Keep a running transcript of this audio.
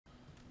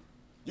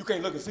You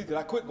can't look and see that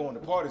I quit going to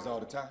parties all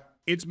the time.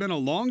 It's been a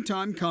long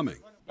time coming.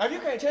 Now, if you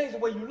can't change the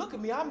way you look at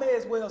me, I may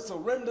as well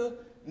surrender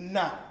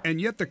now. And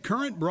yet the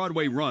current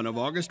Broadway run of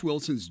August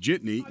Wilson's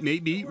Jitney may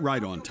be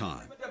right on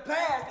time. The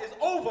past is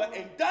over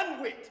and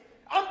done with.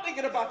 I'm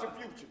thinking about the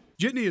future.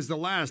 Jitney is the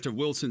last of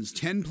Wilson's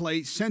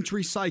 10-play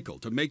century cycle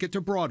to make it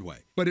to Broadway,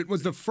 but it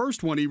was the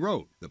first one he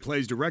wrote. The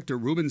play's director,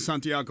 Ruben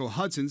Santiago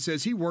Hudson,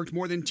 says he worked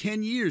more than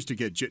 10 years to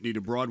get Jitney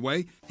to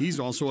Broadway. He's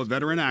also a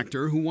veteran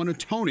actor who won a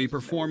Tony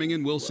performing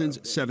in Wilson's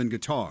Seven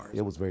Guitars.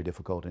 It was very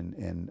difficult,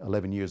 and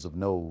 11 years of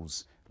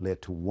no's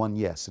led to one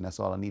yes, and that's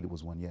all I needed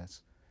was one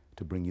yes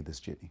to bring you this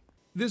Jitney.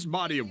 This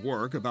body of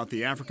work about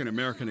the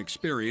African-American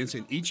experience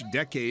in each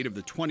decade of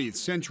the 20th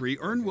century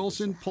earned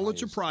Wilson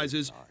Pulitzer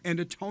Prizes and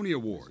a Tony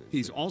Award.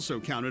 He's also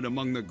counted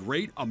among the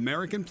great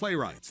American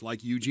playwrights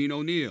like Eugene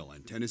O'Neill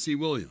and Tennessee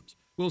Williams.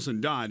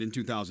 Wilson died in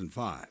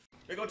 2005.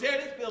 They're going to tear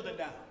this building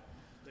down.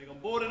 They're going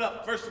to board it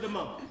up first of the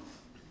month.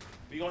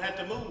 We're going to have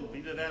to move.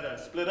 Either that or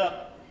split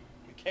up.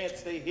 We can't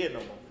stay here no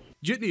more.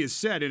 Jitney is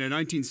set in a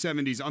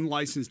 1970s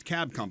unlicensed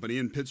cab company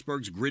in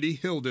Pittsburgh's gritty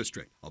Hill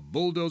District. A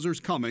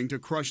bulldozer's coming to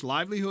crush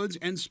livelihoods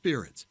and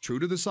spirits. True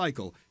to the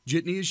cycle,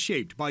 Jitney is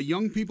shaped by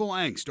young people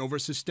angst over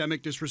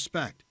systemic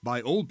disrespect,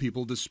 by old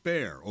people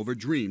despair over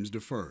dreams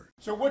deferred.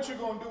 So what you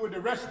gonna do with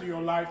the rest of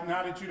your life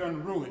now that you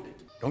done ruined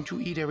it? Don't you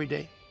eat every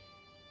day?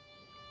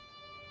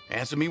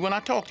 Answer me when I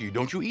talk to you.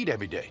 Don't you eat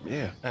every day?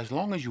 Yeah. As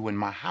long as you're in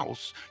my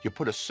house, you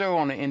put a sir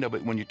on the end of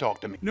it when you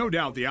talk to me. No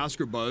doubt the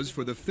Oscar buzz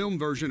for the film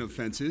version of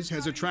Fences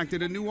has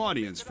attracted a new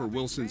audience for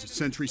Wilson's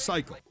century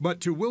cycle.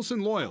 But to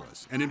Wilson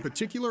loyalists, and in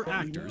particular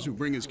actors who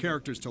bring his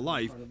characters to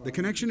life, the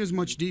connection is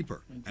much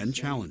deeper and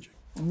challenging.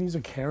 And these are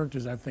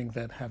characters, I think,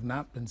 that have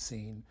not been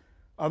seen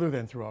other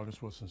than through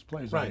August Wilson's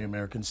plays on the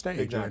American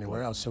stage or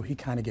anywhere else. So he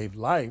kind of gave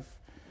life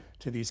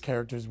to these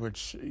characters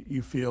which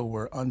you feel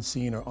were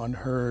unseen or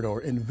unheard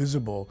or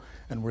invisible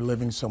and were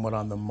living somewhat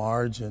on the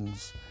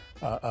margins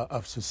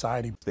of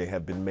society. They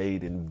have been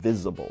made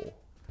invisible,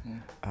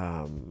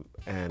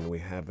 and we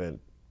haven't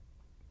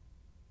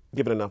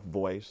given enough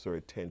voice or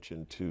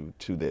attention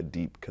to their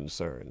deep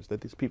concerns,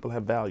 that these people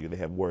have value, they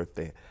have worth,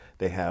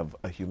 they have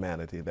a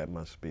humanity that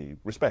must be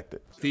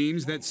respected.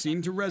 Themes that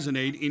seem to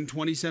resonate in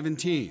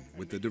 2017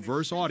 with the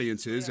diverse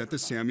audiences at the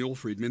Samuel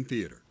Friedman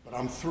Theater. But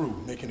I'm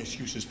through making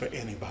excuses for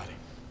anybody,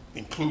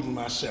 including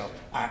myself.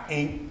 I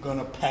ain't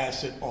gonna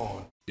pass it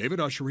on. David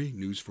Ushery,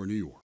 News for New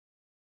York.